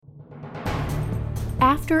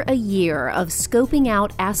After a year of scoping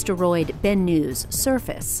out asteroid Bennu's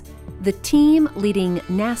surface, the team leading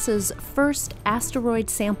NASA's first asteroid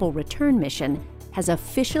sample return mission has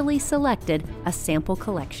officially selected a sample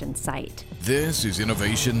collection site. This is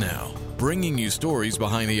Innovation Now, bringing you stories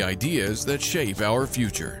behind the ideas that shape our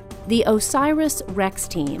future. The OSIRIS-REx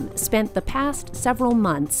team spent the past several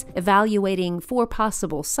months evaluating 4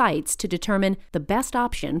 possible sites to determine the best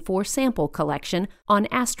option for sample collection on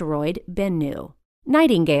asteroid Bennu.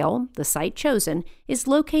 Nightingale, the site chosen, is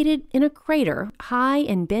located in a crater high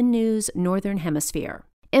in Bennu's northern hemisphere.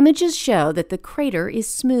 Images show that the crater is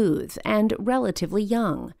smooth and relatively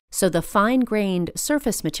young, so the fine-grained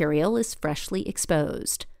surface material is freshly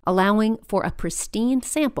exposed, allowing for a pristine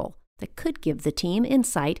sample that could give the team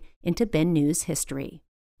insight into Bennu's history.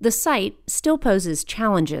 The site still poses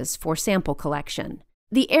challenges for sample collection.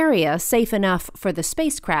 The area safe enough for the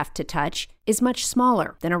spacecraft to touch is much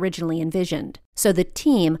smaller than originally envisioned, so the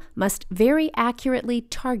team must very accurately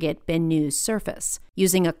target Bennu's surface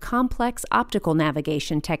using a complex optical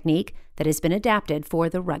navigation technique that has been adapted for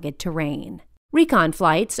the rugged terrain. Recon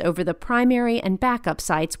flights over the primary and backup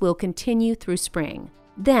sites will continue through spring.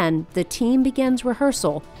 Then, the team begins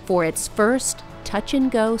rehearsal for its first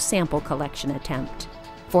touch-and-go sample collection attempt.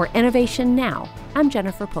 For Innovation Now, I'm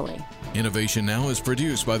Jennifer Pulley. Innovation Now is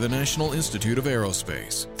produced by the National Institute of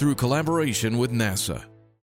Aerospace through collaboration with NASA.